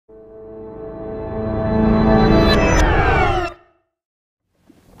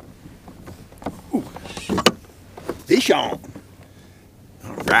fish on.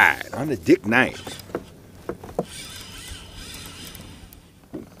 All right, on the Dick Knight.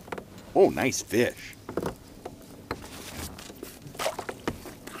 Oh, nice fish.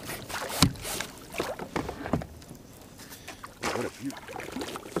 What a beautiful.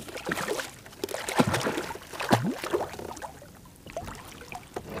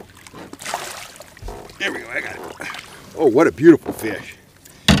 There we go, I got it. Oh, what a beautiful fish.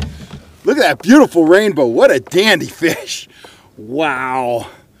 Look at that beautiful rainbow. What a dandy fish. Wow.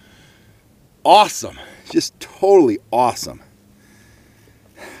 Awesome. Just totally awesome.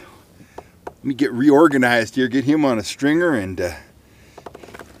 Let me get reorganized here, get him on a stringer, and we'll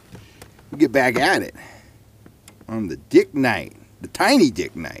get back at it on the Dick Knight, the tiny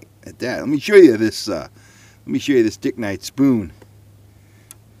Dick Knight. At that, let me show you this. Dick Knight spoon.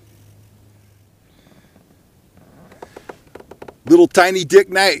 Little tiny Dick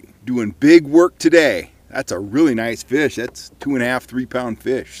Knight doing big work today. That's a really nice fish. That's 2.5, 3 pound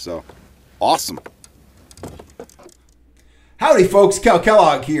fish. So awesome. Howdy folks, Cal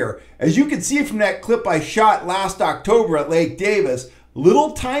Kellogg here. As you can see from that clip I shot last October at Lake Davis,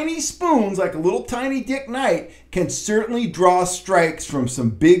 little tiny spoons like a little tiny Dick Knight can certainly draw strikes from some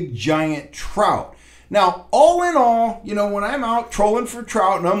big giant trout. Now, all in all, you know, when I'm out trolling for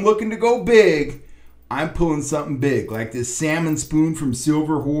trout and I'm looking to go big, I'm pulling something big, like this salmon spoon from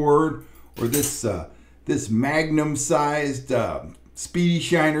Silver Horde, or this magnum-sized Speedy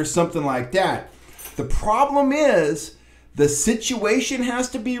Shiner, something like that. The problem is, the situation has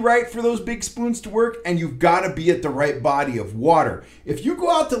to be right for those big spoons to work, and you've got to be at the right body of water. If you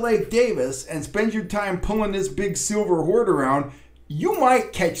go out to Lake Davis and spend your time pulling this big Silver Horde around, you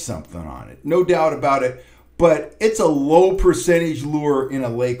might catch something on it, no doubt about it, but it's a low percentage lure in a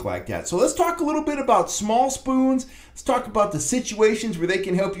lake like that. So let's talk a little bit about small spoons. Let's talk about the situations where they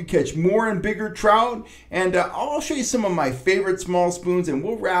can help you catch more and bigger trout, and I'll show you some of my favorite small spoons, and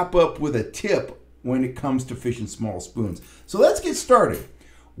we'll wrap up with a tip when it comes to fishing small spoons. So let's get started.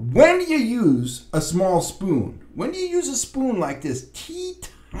 When do you use a small spoon? When do you use a spoon like this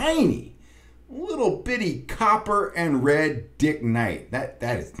tiny little bitty copper and red Dick Knight?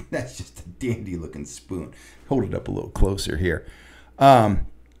 That's just a dandy looking spoon. Hold it up a little closer here. When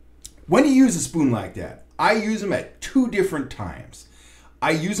do you use a spoon like that? I use them at 2 different times.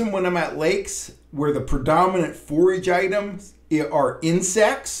 I use them when I'm at lakes where the predominant forage items are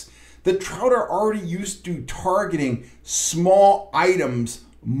insects. The trout are already used to targeting small items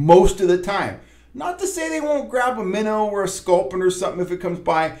most of the time. Not to say they won't grab a minnow or a sculpin or something if it comes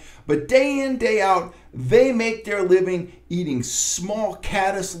by, but day in, day out, they make their living eating small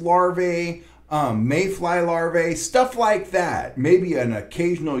caddis larvae, mayfly larvae, stuff like that. Maybe an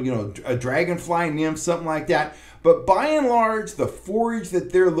occasional, a dragonfly nymph, something like that. But by and large, the forage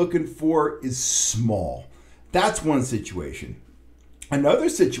that they're looking for is small. That's one situation. Another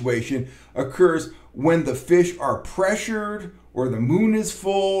situation occurs when the fish are pressured or the moon is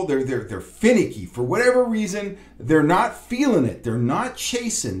full. They're finicky for whatever reason. They're not feeling it. They're not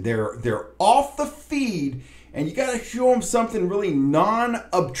chasing. They're off the feed, and you got to show them something really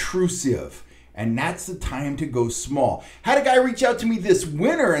non-obtrusive. And that's the time to go small. Had a guy reach out to me this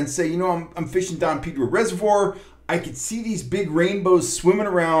winter and say, I'm fishing down Pedro Reservoir. I could see these big rainbows swimming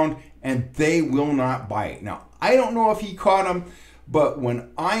around, and they will not bite. Now, I don't know if he caught them, but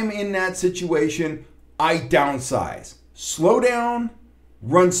when I'm in that situation, I downsize. Slow down,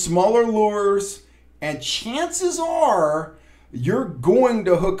 run smaller lures, and chances are you're going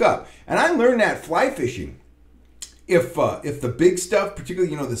to hook up. And I learned that fly fishing. If the big stuff,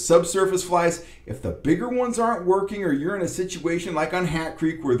 particularly, the subsurface flies, if the bigger ones aren't working, or you're in a situation like on Hat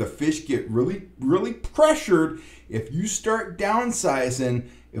Creek where the fish get really, really pressured, if you start downsizing,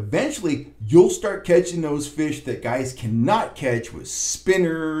 eventually you'll start catching those fish that guys cannot catch with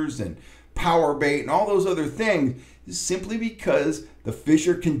spinners and power bait and all those other things, simply because the fish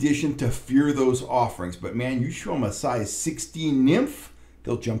are conditioned to fear those offerings. But man, you show them a size 16 nymph,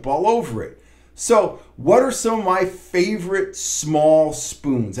 they'll jump all over it. So what are some of my favorite small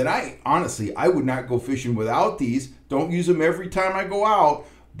spoons? And I would not go fishing without these. Don't use them every time I go out,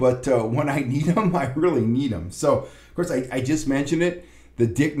 but when I need them, I really need them. So of course I just mentioned it, the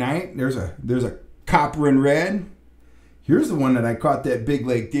Dick Knight. There's a copper and red. Here's the one that I caught that big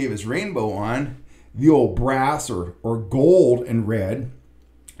Lake Davis rainbow on, the old brass or gold and red.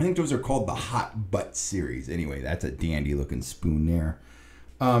 I think those are called the Hot Butt series. Anyway, that's a dandy looking spoon there.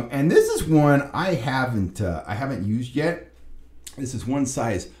 And this is one I haven't used yet. This is one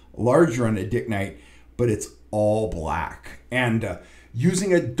size larger on a Dick Knight, but it's all black. And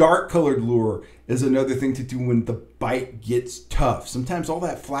using a dark colored lure is another thing to do when the bite gets tough. Sometimes all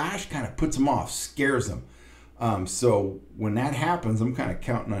that flash kind of puts them off, scares them. So when that happens, I'm kind of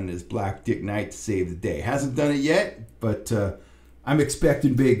counting on this black Dick Knight to save the day. Hasn't done it yet, but I'm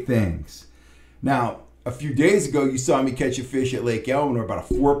expecting big things. Now, a few days ago, you saw me catch a fish at Lake Elmore, about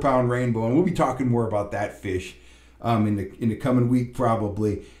a 4-pound rainbow, and we'll be talking more about that fish in the coming week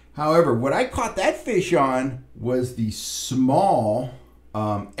probably. However, what I caught that fish on was the small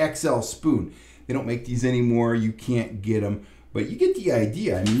XL spoon. They don't make these anymore. You can't get them, but you get the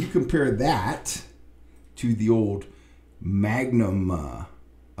idea. I mean, you compare that to the old Magnum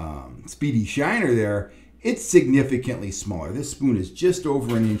Speedy Shiner there, it's significantly smaller. This spoon is just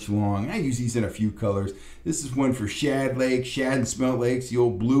over an inch long. I use these in a few colors. This is one for shad lake, shad and smelt lakes, the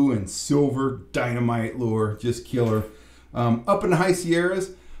old blue and silver dynamite lure, just killer. Up in the high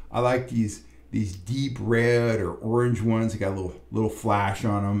Sierras, I like these deep red or orange ones. They got a little flash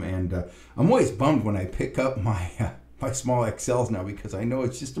on them, and I'm always bummed when I pick up my small XLs now, because I know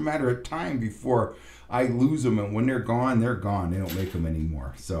it's just a matter of time before I lose them, and when they're gone, they're gone. They don't make them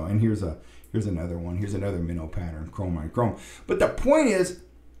anymore. So, and here's another one. Here's another minnow pattern, chrome on chrome. But the point is,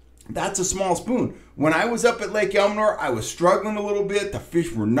 that's a small spoon. When I was up at Lake Elmore, I was struggling a little bit. The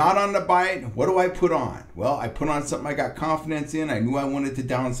fish were not on the bite. What do I put on? Well, I put on something I got confidence in. I knew I wanted to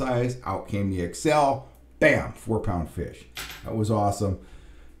downsize. Out came the XL. Bam, 4-pound fish. That was awesome.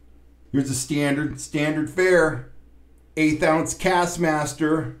 Here's a standard fare, 1/8 ounce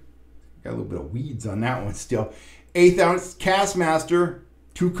Castmaster. Got a little bit of weeds on that one still. 1/8 ounce Castmaster,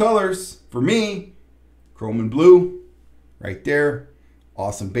 2 colors for me, chrome and blue, right there.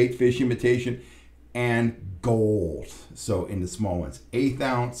 Awesome bait fish imitation, and gold. So in the small ones, 1/8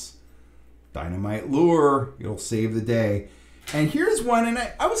 ounce dynamite lure. It'll save the day. And here's one, and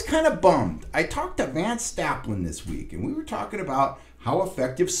I was kind of bummed. I talked to Vance Staplin this week, and we were talking about how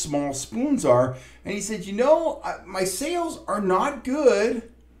effective small spoons are. And he said, you know, my sales are not good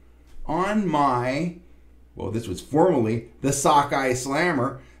on my, well, this was formerly the Sockeye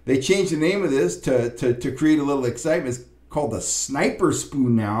Slammer. They changed the name of this to create a little excitement. It's called the Sniper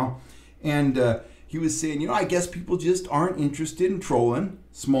Spoon now. And he was saying, you know, I guess people just aren't interested in trolling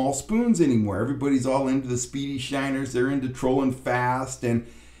small spoons anymore. Everybody's all into the Speedy Shiners. They're into trolling fast. And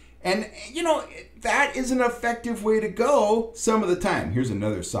you know, that is an effective way to go some of the time. Here's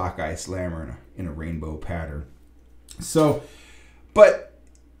another Sockeye Slammer in a rainbow pattern. So, but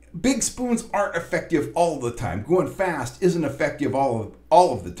big spoons aren't effective all the time. Going fast isn't effective all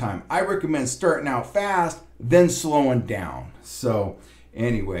of the time. I recommend starting out fast, then slowing down. So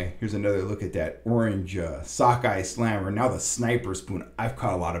anyway, here's another look at that orange Sockeye Slammer. Now the Sniper Spoon. I've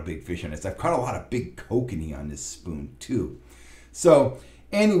caught a lot of big fish on this. I've caught a lot of big kokanee on this spoon too. So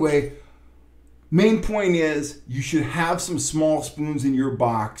anyway, main point is you should have some small spoons in your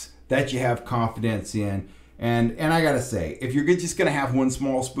box that you have confidence in. And I gotta say, if you're just gonna have one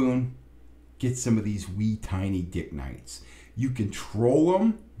small spoon, get some of these wee tiny Dick Knights. You can troll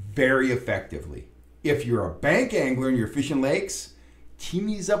them very effectively. If you're a bank angler and you're fishing lakes, team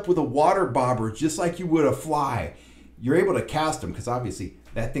these up with a water bobber just like you would a fly. You're able to cast them because obviously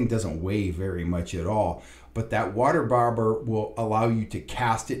that thing doesn't weigh very much at all. But that water bobber will allow you to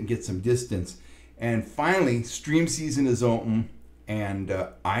cast it and get some distance. And finally, stream season is open. And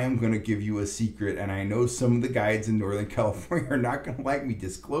I am going to give you a secret, and I know some of the guides in Northern California are not going to like me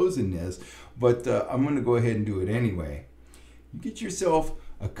disclosing this, but I'm going to go ahead and do it anyway. You get yourself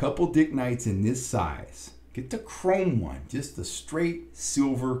a couple Dick Knights in this size. Get the chrome one, just the straight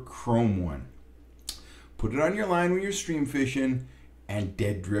silver chrome one. Put it on your line when you're stream fishing and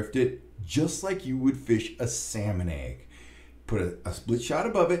dead drift it just like you would fish a salmon egg. Put a split shot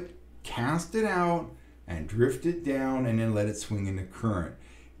above it, cast it out, and drift it down, and then let it swing in the current.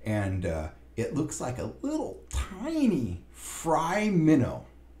 And it looks like a little tiny fry minnow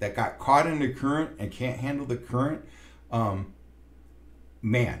that got caught in the current and can't handle the current.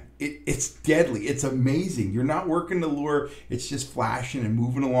 Man, it's deadly. It's amazing. You're not working the lure. It's just flashing and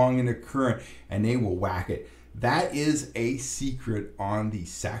moving along in the current, and they will whack it. That is a secret on the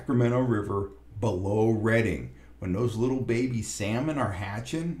Sacramento River below Redding. When those little baby salmon are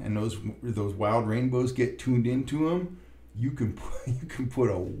hatching and those wild rainbows get tuned into them, you can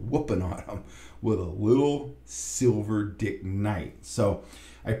put a whooping on them with a little silver Dick Knight. So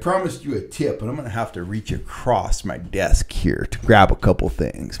I promised you a tip, and I'm going to have to reach across my desk here to grab a couple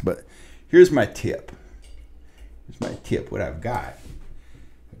things. But here's my tip. Here's my tip. What I've got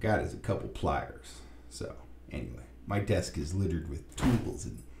is a couple pliers. So anyway, my desk is littered with tools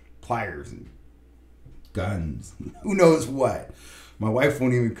and pliers and guns, who knows what. My wife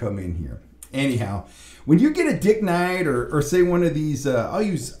won't even come in here. Anyhow, when you get a Dick Knight or say one of these, I'll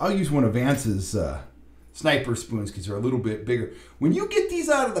use one of Vance's sniper spoons because they're a little bit bigger. When you get these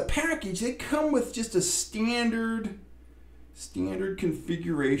out of the package, they come with just a standard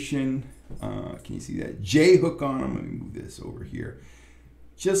configuration. Can you see that J hook on them? Let me move this over here.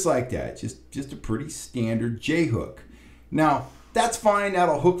 Just like that, just a pretty standard J hook. Now that's fine.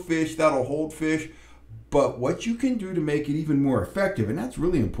 That'll hook fish. That'll hold fish. But what you can do to make it even more effective, and that's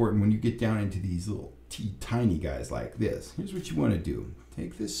really important when you get down into these little tiny guys like this. Here's what you want to do.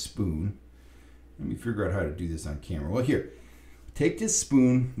 Take this spoon. Let me figure out how to do this on camera. Well, here. Take this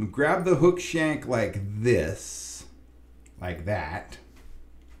spoon, grab the hook shank like this, like that,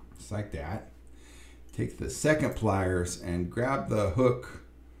 just like that. Take the second pliers and grab the hook.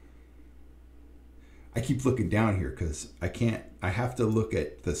 I keep looking down here because I have to look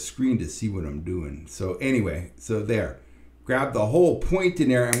at the screen to see what I'm doing. So anyway, so there. Grab the whole point in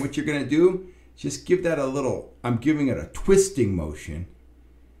there, and what you're going to do, just give that a little, I'm giving it a twisting motion.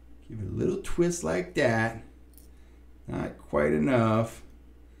 Give it a little twist like that. Not quite enough.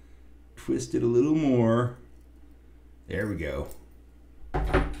 Twist it a little more. There we go.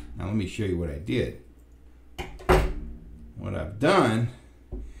 Now let me show you what I did. What I've done,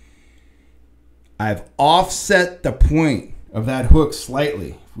 I've offset the point of that hook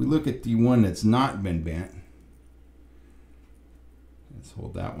slightly. If we look at the one that's not been bent, let's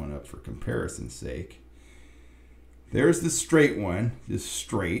hold that one up for comparison's sake. There's the straight one, just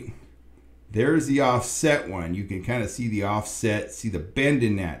straight. There's the offset one. You can kind of see the offset, see the bend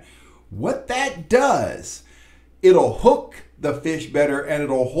in that. What that does, it'll hook the fish better and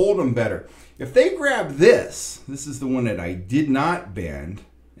it'll hold them better. If they grab this is the one that I did not bend,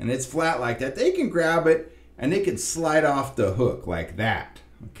 and it's flat like that, they can grab it and they can slide off the hook like that,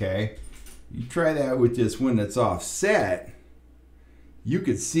 okay? You try that with this one that's offset, you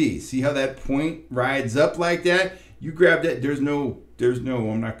could see how that point rides up like that? You grab that, there's no,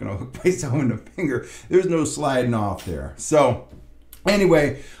 I'm not gonna hook myself in the finger. There's no sliding off there. So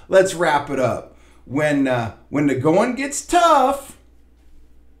anyway, let's wrap it up. When the going gets tough,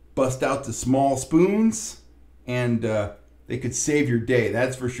 bust out the small spoons and they could save your day,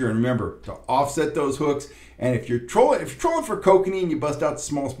 that's for sure. And remember to offset those hooks. And if you're trolling for kokanee and you bust out the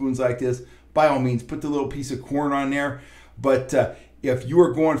small spoons like this, by all means, put the little piece of corn on there. But if you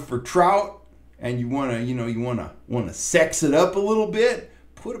are going for trout and you wanna sex it up a little bit,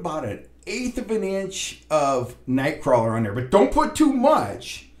 put about 1/8 of an inch of night crawler on there. But don't put too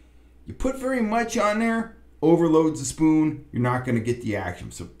much. You put very much on there, overloads the spoon, you're not going to get the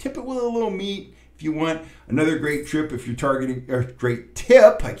action. So tip it with a little meat if you want. Another great trip if you're targeting, or great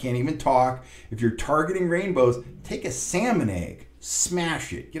tip, I can't even talk. If you're targeting rainbows, take a salmon egg,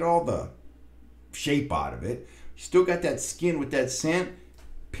 smash it, get all the shape out of it. You still got that skin with that scent,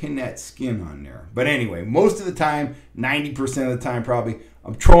 pin that skin on there. But anyway, most of the time, 90% of the time probably,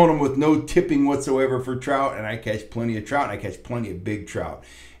 I'm trolling them with no tipping whatsoever for trout, and I catch plenty of trout, and I catch plenty of big trout.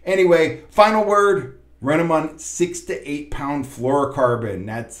 Anyway, final word, run them on 6 to 8 pound fluorocarbon.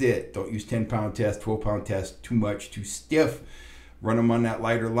 That's it. Don't use 10-pound test, 12-pound test, too much, too stiff. Run them on that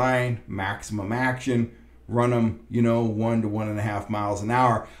lighter line, maximum action. Run them, 1 to 1.5 miles an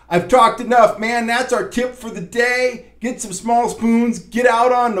hour. I've talked enough, man. That's our tip for the day. Get some small spoons. Get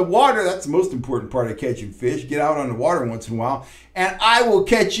out on the water. That's the most important part of catching fish. Get out on the water once in a while. And I will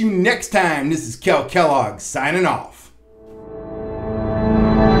catch you next time. This is Kel Kellogg signing off.